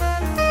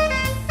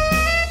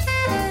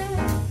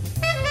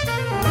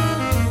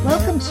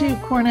to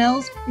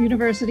Cornell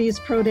University's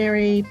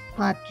ProDairy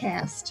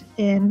podcast.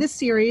 In this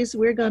series,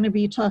 we're going to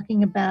be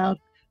talking about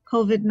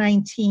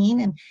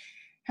COVID-19 and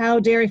how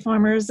dairy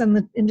farmers and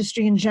the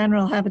industry in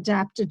general have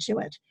adapted to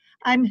it.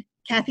 I'm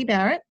Kathy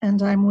Barrett, and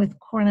I'm with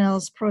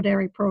Cornell's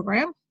ProDairy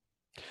program.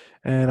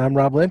 And I'm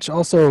Rob Lynch,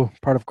 also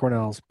part of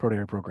Cornell's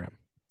ProDairy program.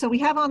 So we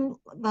have on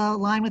the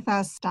line with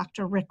us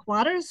Dr. Rick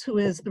Waters, who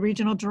is the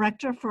Regional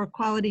Director for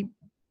Quality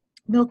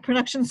Milk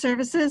Production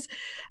Services,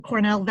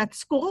 Cornell Vet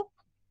School.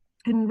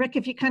 And Rick,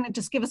 if you kind of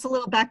just give us a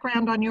little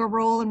background on your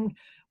role and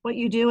what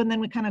you do, and then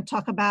we kind of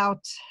talk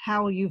about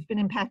how you've been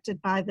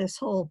impacted by this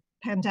whole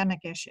pandemic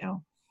issue.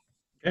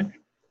 Okay.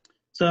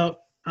 So,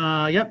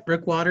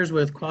 Rick Waters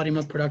with Quality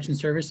Milk Production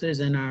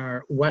Services in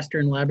our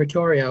Western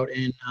laboratory out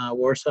in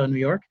Warsaw, New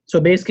York. So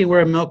basically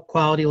we're a milk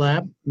quality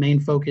lab. Main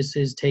focus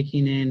is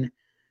taking in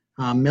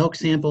milk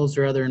samples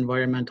or other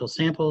environmental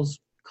samples,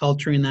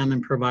 culturing them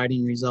and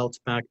providing results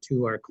back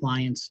to our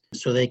clients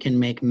so they can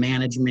make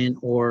management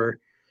or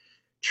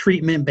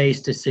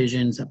treatment-based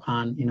decisions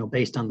upon,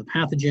 based on the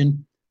pathogen.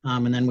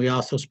 And then we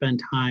also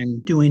spend time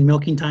doing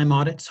milking time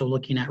audits, so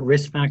looking at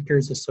risk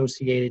factors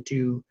associated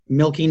to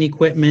milking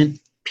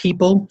equipment,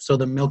 people, so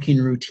the milking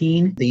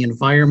routine, the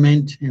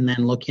environment, and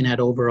then looking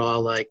at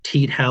overall like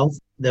teat health.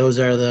 Those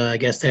are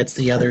that's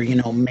the other,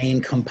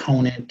 main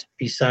component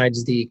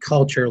besides the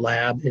culture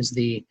lab is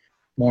the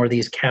more of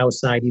these cow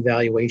side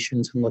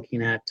evaluations and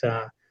looking at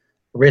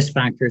risk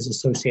factors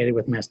associated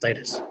with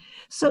mastitis.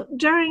 So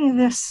during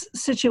this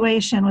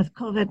situation with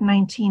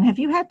COVID-19, have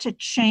you had to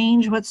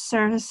change what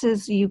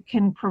services you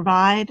can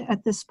provide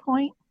at this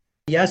point?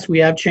 Yes, we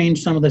have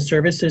changed some of the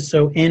services.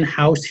 So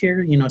in-house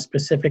here,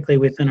 specifically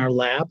within our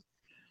lab,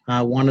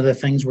 one of the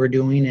things we're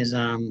doing is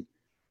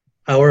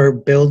our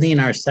building,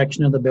 our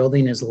section of the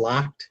building is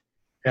locked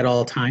at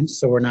all times.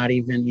 So we're not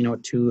even,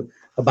 to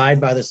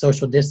abide by the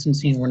social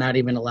distancing, we're not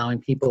even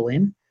allowing people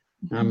in.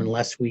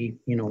 Unless we,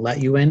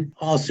 let you in.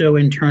 Also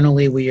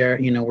internally,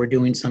 we're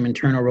doing some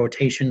internal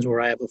rotations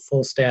where I have a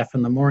full staff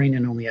in the morning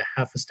and only a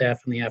half a staff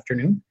in the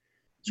afternoon.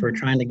 So we're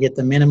trying to get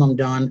the minimum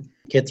done,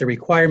 get the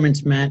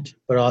requirements met,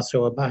 but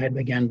also abide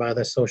again by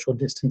the social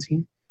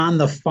distancing. On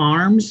the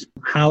farms,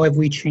 how have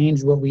we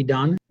changed what we've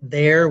done?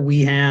 There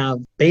we have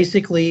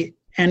basically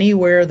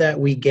anywhere that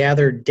we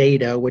gather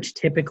data, which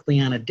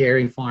typically on a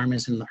dairy farm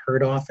is in the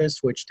herd office,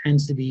 which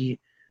tends to be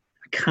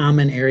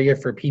common area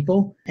for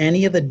people.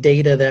 Any of the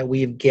data that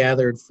we've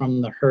gathered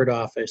from the herd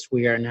office,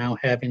 we are now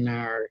having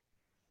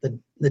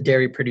the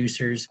dairy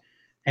producers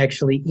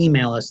actually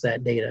email us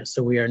that data.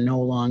 So we are no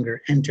longer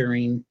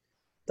entering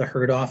the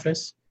herd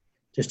office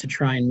just to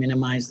try and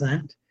minimize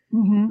that.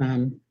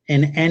 Mm-hmm.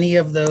 And any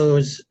of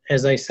those,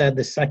 as I said,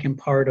 the second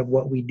part of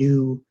what we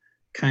do,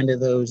 kind of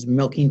those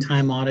milking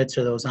time audits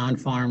or those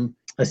on-farm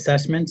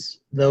assessments,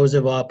 those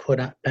have all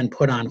been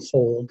put on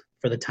hold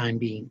for the time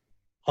being.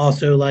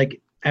 Also,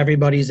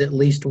 everybody's at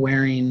least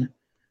wearing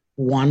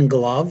one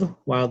glove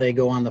while they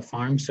go on the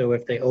farm. So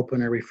if they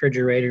open a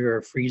refrigerator or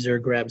a freezer,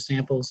 grab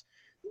samples,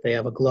 they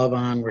have a glove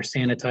on. We're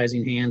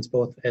sanitizing hands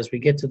both as we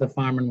get to the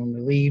farm and when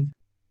we leave.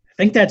 I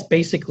think that's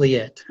basically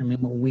it.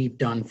 What we've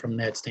done from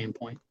that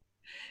standpoint.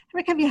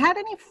 Rick, have you had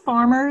any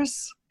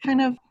farmers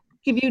kind of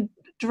give you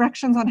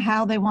directions on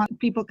how they want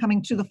people coming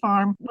to the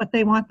farm, what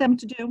they want them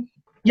to do?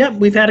 Yep,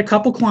 we've had a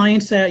couple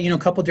clients that, a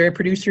couple dairy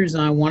producers.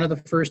 One of the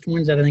first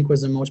ones that I think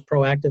was the most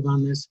proactive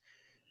on this,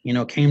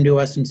 came to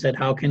us and said,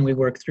 how can we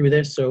work through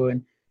this? So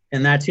in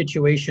that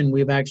situation,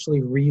 we've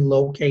actually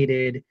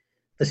relocated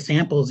the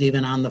samples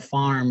even on the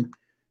farm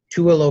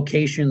to a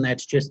location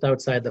that's just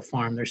outside the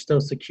farm. They're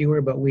still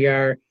secure, but we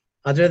are,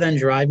 other than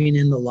driving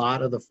in the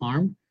lot of the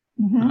farm,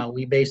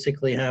 we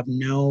basically have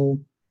no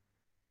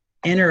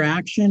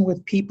interaction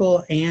with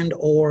people and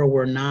or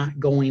we're not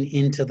going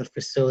into the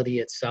facility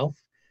itself.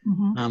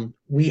 Mm-hmm.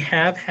 We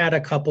have had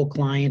a couple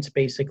clients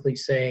basically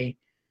say,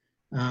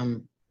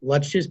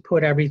 let's just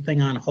put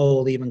everything on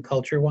hold, even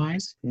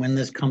culture-wise. When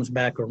this comes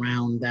back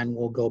around, then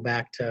we'll go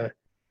back to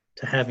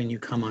having you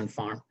come on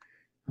farm.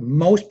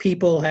 Most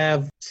people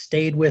have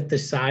stayed with the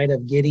side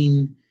of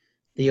getting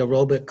the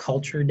aerobic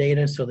culture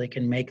data so they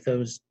can make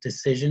those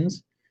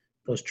decisions,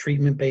 those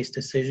treatment-based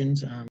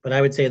decisions. But I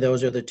would say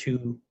those are the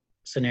two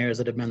scenarios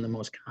that have been the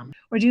most common.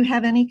 Or do you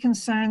have any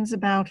concerns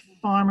about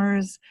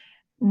farmers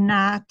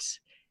not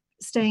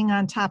staying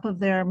on top of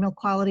their milk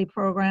quality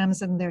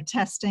programs and their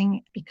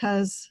testing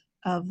because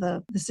of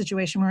the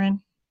situation we're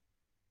in?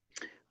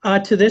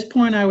 To this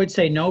point, I would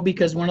say no,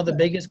 because one of the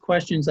biggest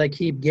questions I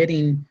keep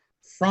getting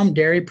from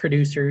dairy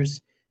producers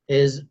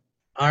is,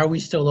 are we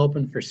still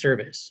open for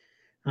service?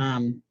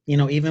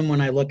 Even when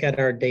I look at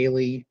our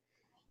daily,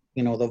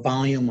 the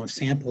volume of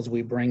samples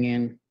we bring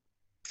in,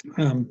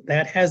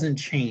 that hasn't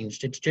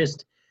changed. It's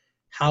just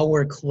how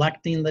we're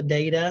collecting the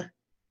data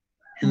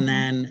and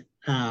then,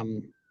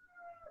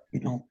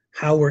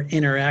 how we're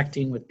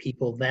interacting with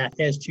people, that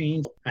has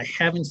changed. I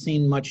haven't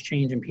seen much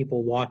change in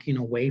people walking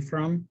away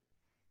from,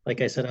 like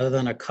I said, other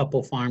than a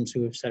couple farms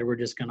who have said, we're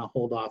just going to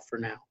hold off for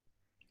now.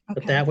 Okay.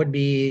 But that would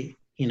be,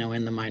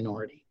 in the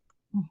minority.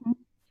 Mm-hmm.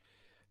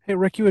 Hey,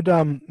 Rick, you had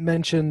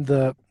mentioned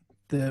the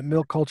the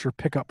milk culture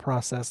pickup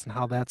process and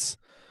how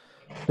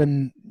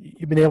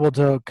you've been able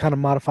to kind of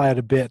modify it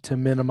a bit to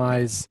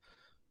minimize,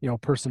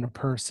 person to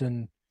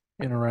person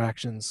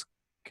interactions.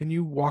 Can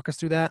you walk us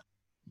through that?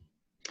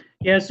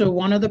 Yeah, so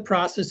one of the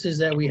processes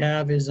that we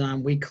have is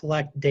we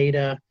collect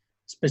data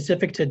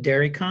specific to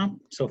dairy comp.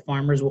 So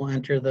farmers will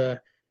enter the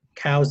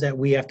cows that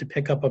we have to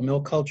pick up a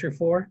milk culture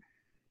for.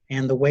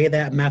 And the way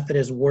that method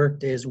has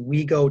worked is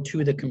we go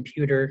to the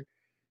computer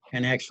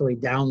and actually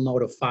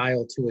download a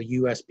file to a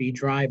USB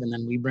drive, and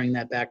then we bring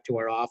that back to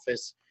our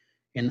office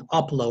and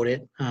upload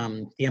it.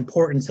 The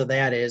importance of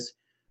that is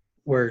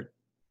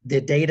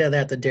the data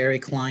that the dairy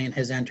client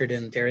has entered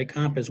in dairy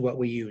comp is what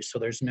we use.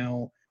 So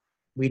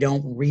we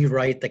don't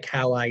rewrite the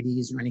cow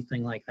IDs or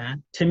anything like that.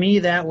 To me,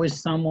 that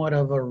was somewhat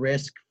of a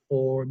risk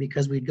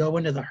because we'd go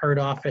into the herd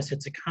office.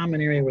 It's a common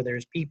area where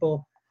there's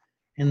people,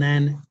 and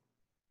then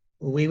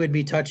we would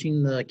be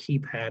touching the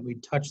keypad.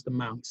 We'd touch the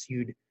mouse.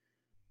 You'd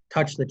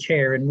touch the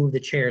chair and move the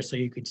chair so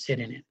you could sit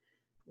in it.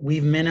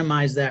 We've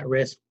minimized that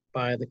risk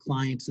by the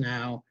clients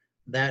now.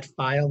 That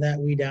file that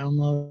we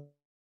download,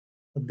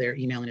 they're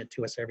emailing it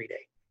to us every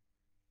day.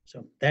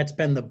 So that's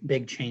been the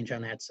big change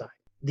on that side.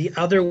 The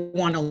other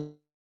one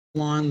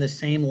along the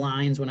same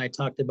lines when I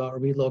talked about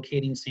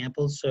relocating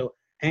samples. So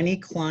any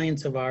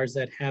clients of ours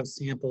that have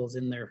samples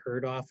in their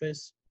herd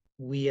office,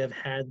 we have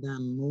had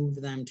them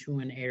move them to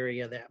an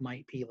area that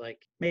might be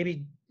like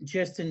maybe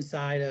just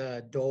inside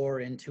a door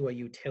into a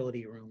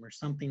utility room or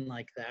something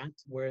like that,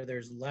 where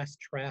there's less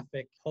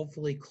traffic,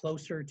 hopefully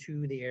closer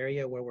to the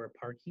area where we're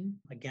parking.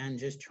 Again,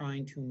 just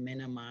trying to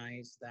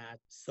minimize that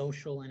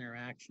social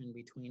interaction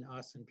between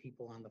us and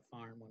people on the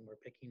farm when we're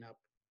picking up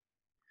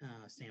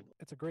samples.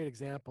 It's a great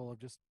example of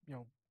just,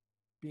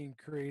 being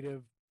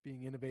creative,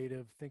 being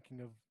innovative,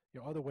 thinking of,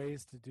 other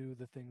ways to do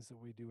the things that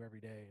we do every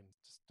day. And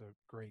just a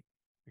great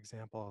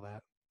example of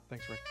that.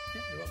 Thanks, Rick.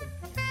 Yeah, you're welcome.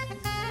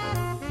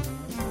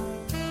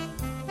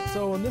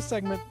 So in this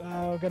segment,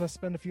 I'm going to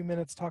spend a few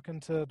minutes talking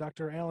to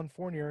Dr. Alan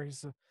Fournier.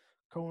 He's a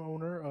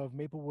co-owner of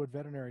Maplewood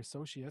Veterinary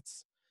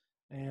Associates,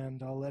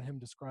 and I'll let him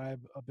describe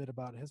a bit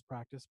about his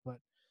practice. But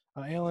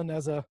Alan,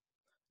 as a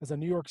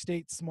New York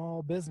State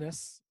small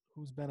business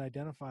who's been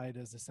identified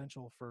as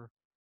essential for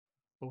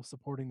both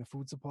supporting the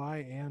food supply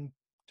and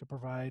to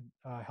provide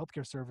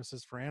healthcare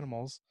services for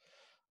animals,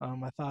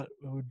 I thought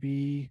it would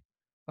be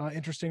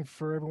interesting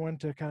for everyone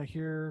to kind of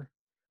hear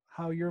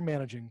how you're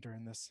managing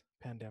during this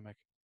pandemic.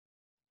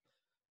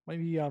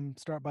 Maybe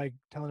start by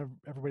telling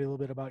everybody a little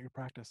bit about your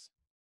practice.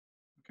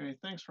 Okay,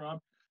 thanks, Rob.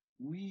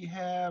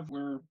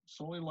 We're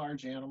solely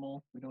large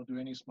animal. We don't do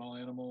any small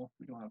animal.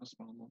 We don't have a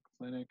small animal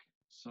clinic,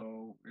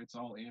 so it's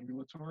all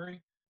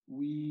ambulatory.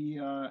 We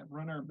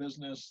run our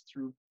business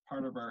through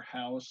part of our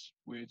house,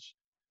 which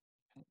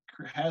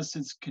has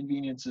its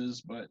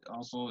conveniences, but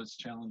also its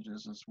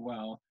challenges as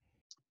well.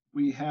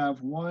 We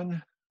have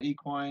one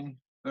equine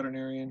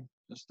veterinarian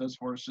that does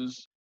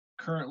horses.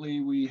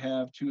 Currently, we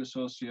have two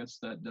associates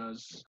that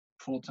does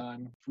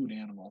full-time food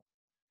animal,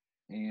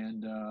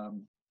 and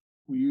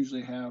we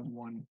usually have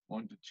one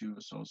to two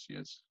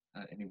associates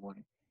at any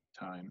one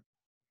time.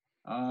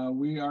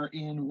 We are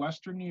in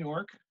Western New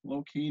York,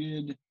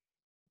 located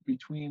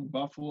between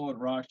Buffalo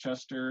and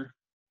Rochester.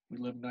 We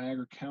live in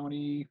Niagara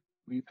County.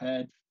 We've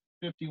had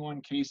 51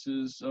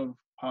 cases of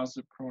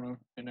positive corona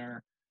in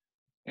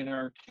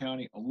our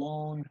county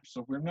alone.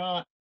 So we're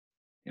not,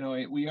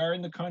 we are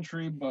in the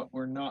country, but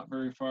we're not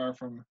very far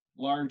from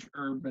large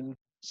urban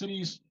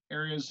cities,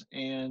 areas.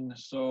 And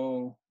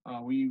so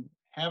we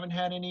haven't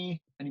had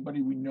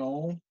anybody we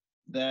know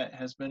that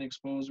has been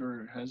exposed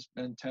or has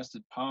been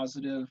tested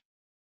positive.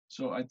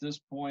 So at this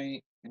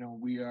point,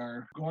 we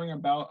are going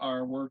about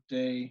our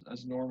workday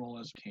as normal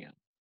as we can.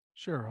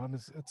 Sure,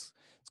 it's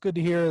good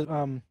to hear.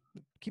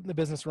 Keeping the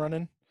business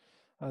running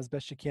as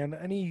best you can.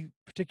 Any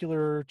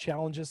particular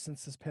challenges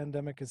since this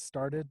pandemic has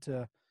started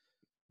to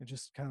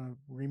just kind of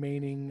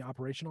remaining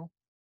operational?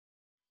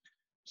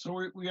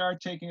 So we are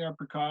taking our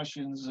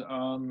precautions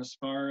as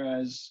far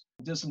as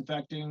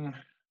disinfecting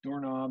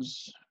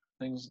doorknobs,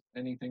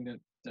 anything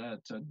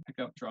that to pick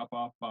up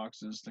drop-off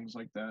boxes, things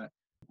like that.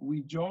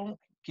 We don't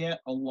get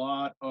a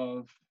lot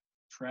of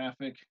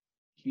traffic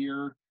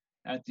here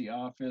at the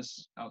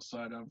office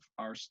outside of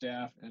our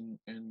staff and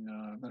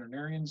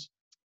veterinarians,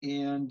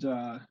 and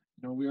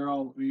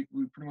we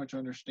pretty much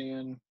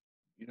understand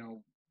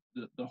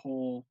the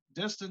whole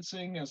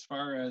distancing as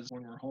far as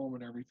when we're home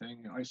and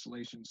everything,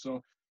 isolation.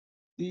 So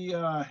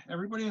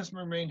everybody has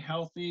remained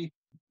healthy.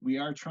 We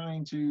are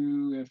trying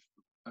to,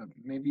 if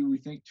maybe we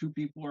think two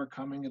people are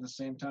coming at the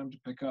same time to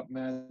pick up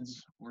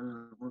meds,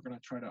 we're going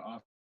to try to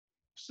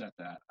offset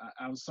that.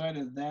 Outside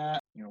of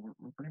that,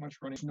 we're pretty much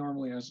running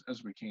normally as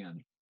we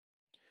can.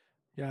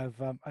 Yeah,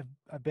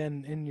 I've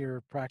been in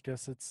your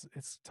practice.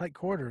 It's tight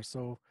quarters,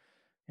 so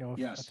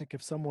Yes. I think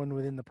if someone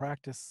within the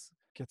practice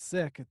gets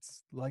sick,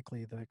 it's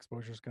likely the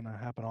exposure is going to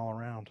happen all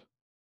around.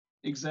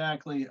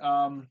 Exactly.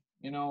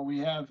 We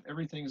have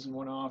everything's in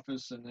one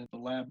office and then the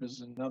lab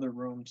is in another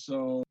room.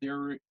 So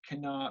there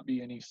cannot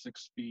be any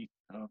 6 feet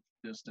of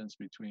distance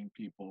between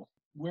people.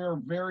 We're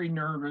very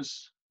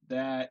nervous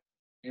that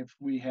if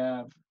we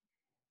have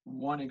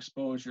one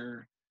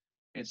exposure,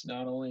 it's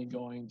not only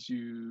going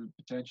to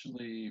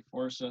potentially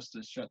force us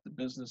to shut the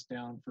business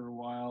down for a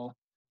while,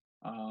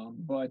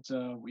 but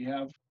we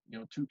have,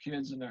 two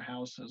kids in their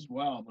house as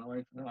well. My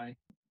wife and I,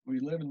 we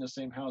live in the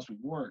same house we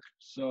work,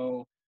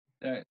 so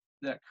that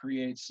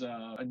creates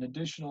an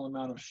additional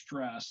amount of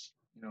stress.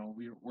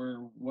 We're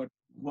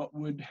what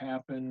would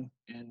happen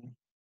and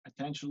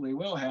potentially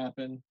will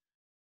happen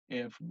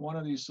if one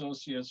of the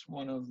associates,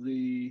 one of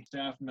the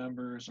staff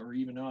members, or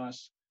even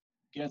us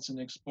gets an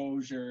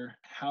exposure.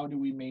 How do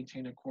we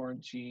maintain a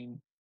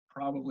quarantine?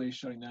 Probably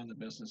shutting down the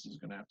business is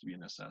going to have to be a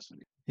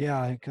necessity.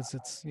 Yeah, because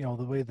it's, the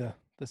way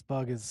this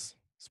bug is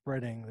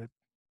spreading, that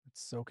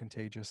it's so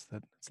contagious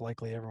that it's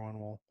likely everyone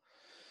will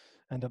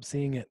end up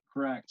seeing it.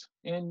 Correct.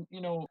 And,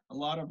 a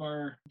lot of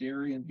our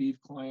dairy and beef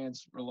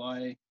clients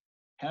rely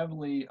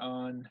heavily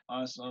on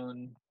us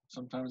on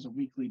sometimes a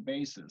weekly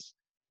basis.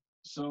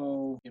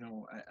 So,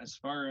 as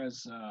far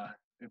as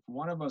if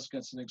one of us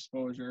gets an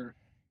exposure,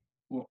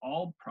 we'll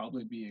all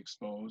probably be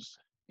exposed.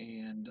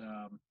 And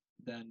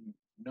then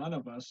none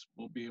of us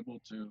will be able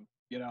to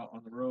get out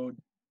on the road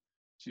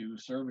to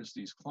service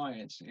these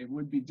clients. It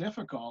would be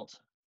difficult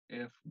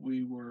if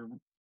we were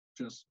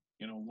just,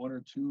 one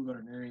or two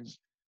veterinarians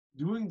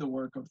doing the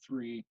work of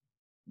three,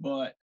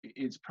 but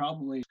it's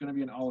probably going to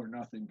be an all or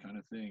nothing kind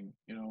of thing.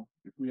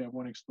 If we have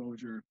one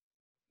exposure,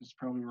 it's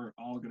probably we're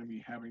all going to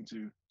be having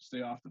to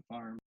stay off the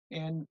farm.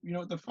 And,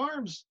 the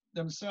farms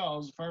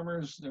themselves,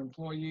 farmers, their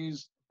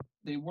employees,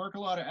 they work a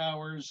lot of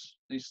hours.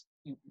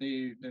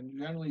 They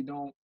generally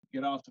don't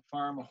get off the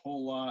farm a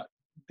whole lot.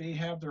 They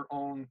have their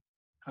own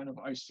kind of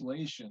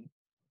isolation,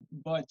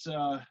 but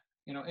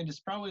and it's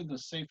probably the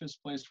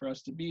safest place for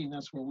us to be, and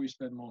that's where we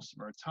spend most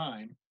of our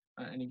time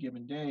any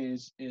given day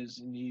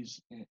is on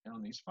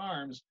these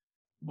farms.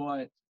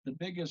 But the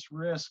biggest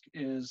risk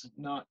is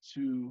not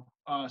to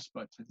us,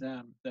 but to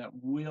them. That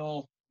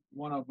will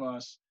one of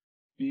us,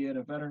 be it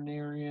a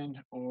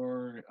veterinarian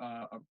or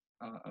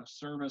a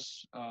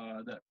service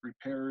that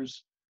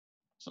repairs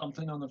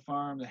something on the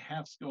farm that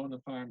has to go on the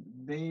farm,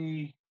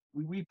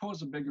 we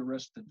pose a bigger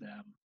risk to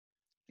them.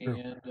 True.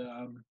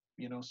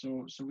 And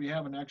so we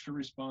have an extra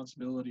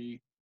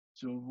responsibility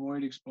to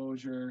avoid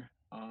exposure,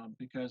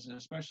 because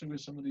especially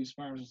with some of these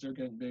farms as they're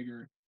getting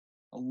bigger,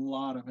 a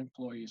lot of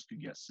employees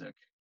could get sick,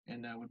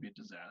 and that would be a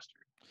disaster.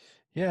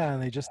 Yeah,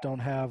 and they just don't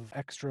have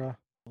extra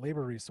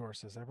labor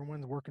resources.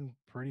 Everyone's working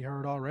pretty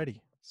hard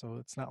already, so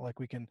it's not like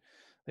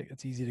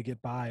it's easy to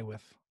get by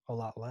with a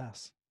lot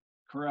less.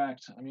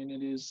 Correct. I mean,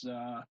 it is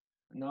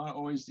not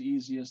always the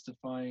easiest to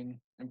find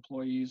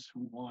employees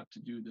who want to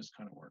do this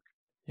kind of work.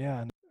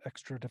 Yeah, and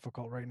extra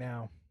difficult right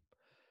now.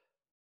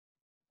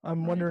 I'm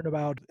Right. wondering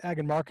about Ag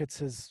and Markets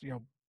has,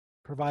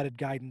 provided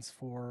guidance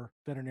for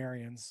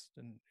veterinarians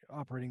and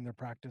operating their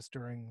practice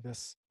during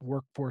this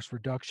workforce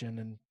reduction,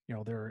 and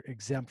they're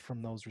exempt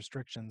from those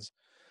restrictions,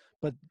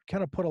 but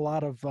kind of put a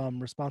lot of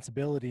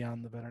responsibility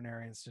on the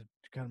veterinarians to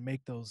kind of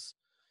make those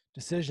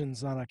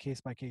decisions on a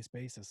case-by-case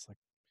basis, like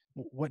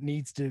what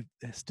needs to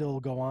still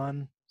go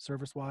on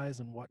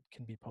service-wise and what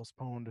can be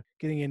postponed.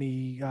 Getting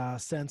any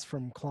sense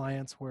from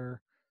clients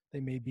where they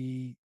may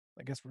be,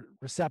 I guess,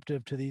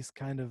 receptive to these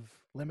kind of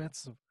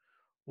limits of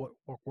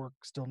what work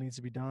still needs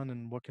to be done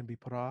and what can be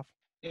put off.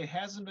 It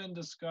hasn't been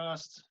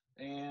discussed,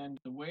 and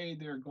the way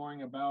they're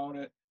going about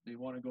it, they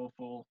want to go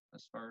full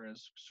as far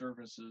as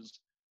services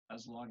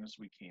as long as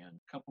we can.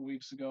 A couple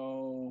weeks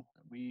ago,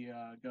 we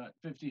got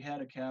 50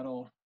 head of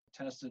cattle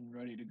tested and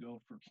ready to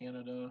go for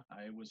Canada.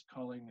 I was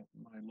calling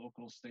my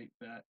local state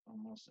vet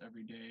almost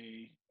every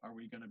day. Are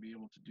we going to be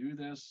able to do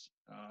this?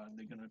 Are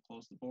they going to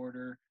close the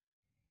border?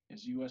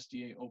 Is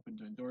USDA open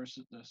to endorse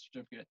the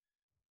certificate?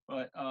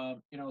 But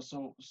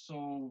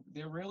so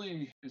they're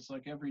really, it's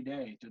like every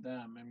day to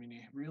them. I mean,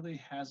 it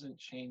really hasn't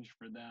changed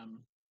for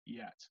them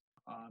yet.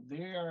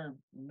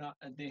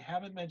 They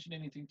haven't mentioned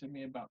anything to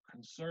me about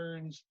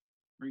concerns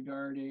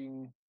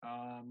regarding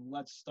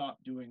let's stop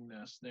doing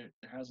this. There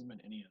hasn't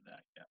been any of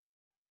that yet.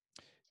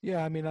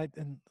 Yeah, I mean, I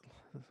can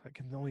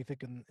only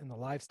think in the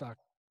livestock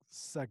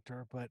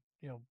sector, but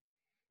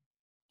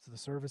so the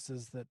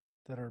services that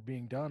are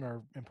being done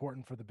are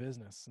important for the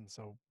business, and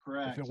so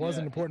Correct. if it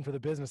wasn't important for the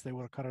business, they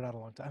would have cut it out a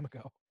long time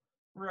ago.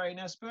 Right, and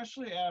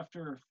especially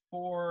after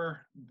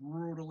 4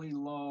 brutally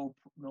low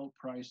milk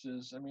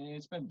prices. I mean,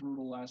 it's been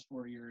brutal the last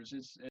 4 years.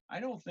 I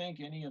don't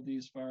think any of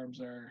these farms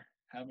are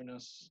having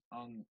us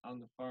on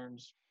the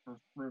farms for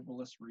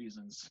frivolous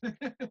reasons.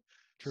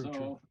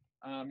 True.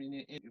 I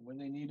mean, when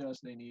they need us,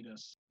 they need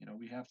us.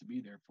 We have to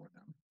be there for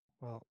them.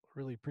 Well,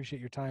 really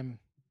appreciate your time,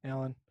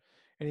 Alan.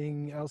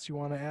 Anything else you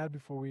want to add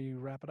before we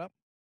wrap it up?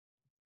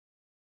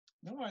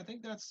 No, I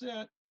think that's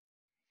it.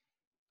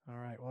 All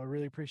right. Well, I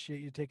really appreciate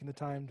you taking the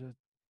time to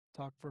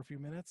talk for a few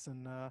minutes,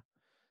 and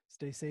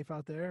stay safe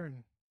out there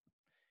and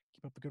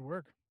keep up the good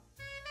work.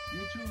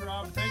 You too,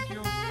 Rob. Thank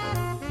you.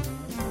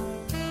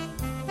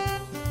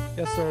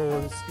 Yeah,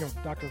 so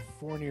Dr.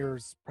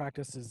 Fournier's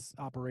practice is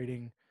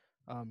operating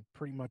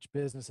pretty much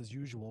business as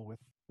usual with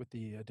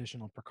the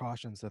additional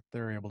precautions that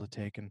they're able to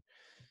take, and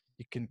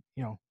you can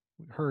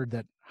heard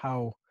that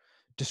how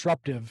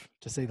disruptive,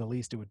 to say the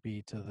least, it would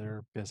be to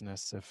their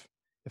business if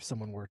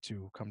someone were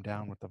to come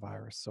down with the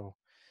virus. So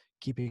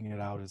keeping it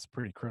out is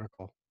pretty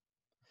critical.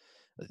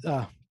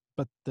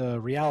 But the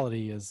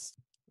reality is,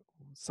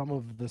 some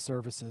of the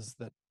services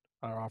that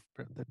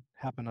that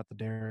happen at the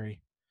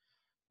dairy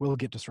will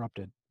get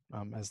disrupted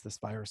as this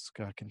virus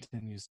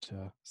continues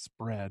to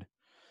spread.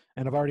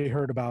 And I've already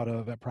heard about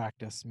a vet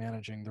practice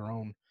managing their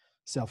own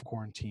self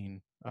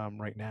quarantine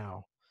right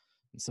now.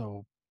 And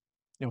so,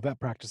 vet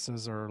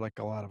practices are like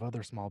a lot of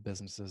other small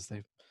businesses.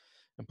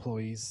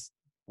 Employees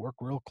work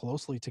real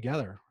closely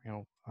together.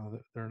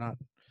 They're not,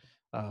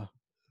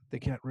 they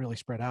can't really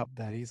spread out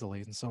that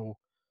easily. And so,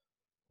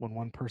 when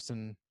one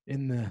person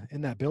in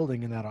that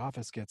building, in that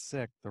office, gets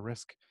sick, the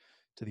risk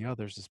to the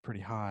others is pretty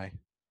high.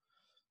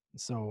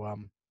 And so,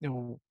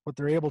 what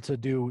they're able to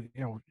do,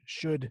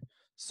 should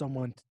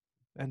someone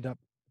end up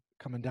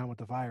coming down with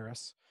the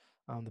virus,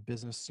 the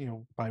business,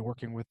 by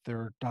working with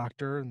their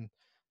doctor and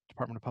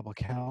Department of Public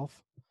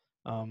Health,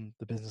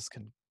 the business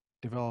can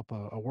develop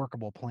a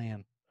workable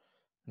plan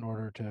in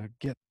order to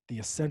get the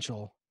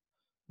essential,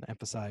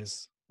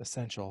 emphasize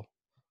essential,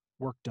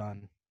 work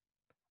done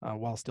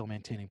while still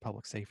maintaining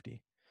public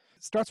safety.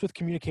 It starts with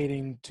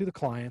communicating to the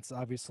clients,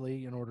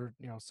 obviously, in order,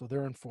 so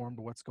they're informed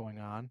of what's going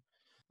on,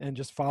 and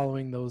just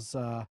following those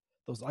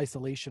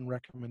isolation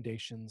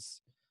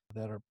recommendations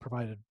that are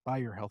provided by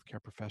your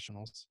healthcare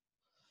professionals.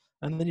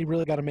 And then you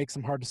really got to make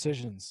some hard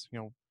decisions.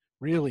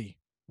 Really,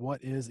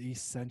 what is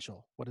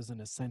essential? What is an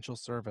essential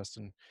service?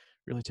 And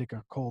really take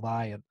a cold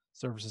eye at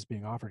services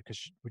being offered,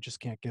 because we just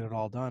can't get it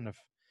all done if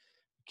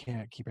we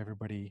can't keep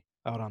everybody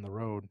out on the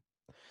road.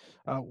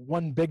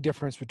 One big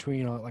difference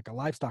between like a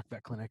livestock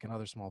vet clinic and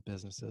other small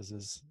businesses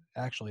is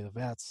actually the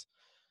vets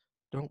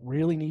don't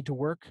really need to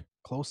work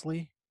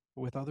closely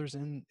with others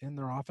in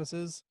their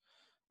offices.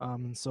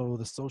 So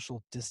the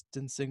social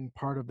distancing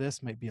part of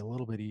this might be a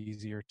little bit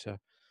easier to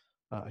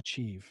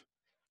achieve.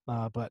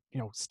 But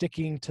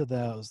sticking to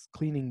those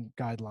cleaning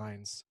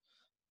guidelines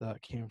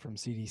that came from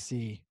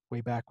CDC way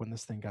back when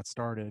this thing got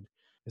started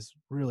is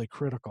really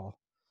critical.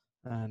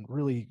 And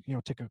really,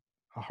 take a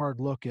hard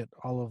look at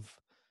all of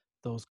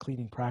those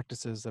cleaning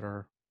practices that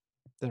are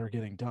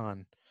getting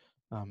done.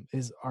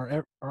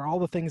 Are all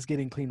the things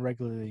getting cleaned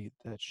regularly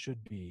that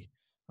should be?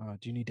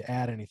 Do you need to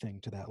add anything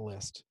to that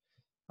list?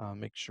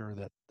 Make sure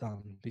that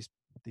these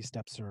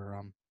steps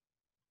are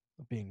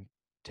being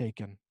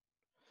taken.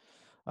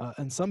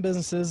 And some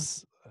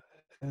businesses,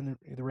 and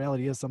the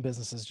reality is, some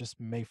businesses just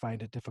may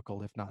find it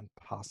difficult, if not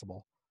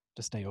impossible,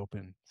 to stay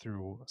open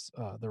through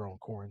their own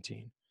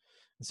quarantine.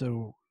 And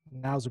so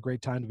now's a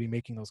great time to be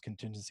making those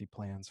contingency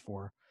plans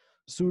for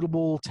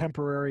suitable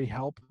temporary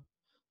help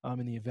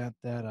in the event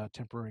that a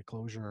temporary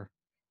closure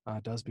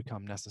does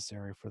become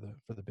necessary for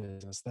the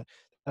business.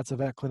 That's a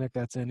vet clinic.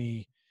 That's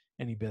any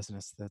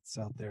business that's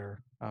out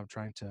there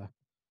trying to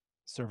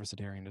service a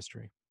dairy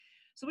industry.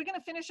 So we're going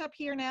to finish up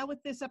here now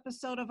with this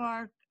episode of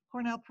our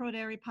Cornell Pro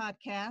Dairy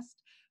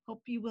podcast.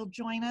 Hope you will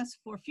join us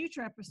for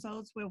future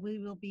episodes where we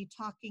will be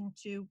talking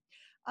to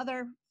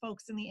other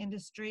folks in the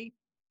industry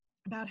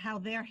about how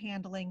they're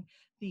handling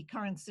the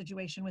current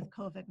situation with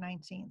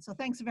COVID-19. So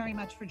thanks very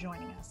much for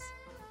joining us.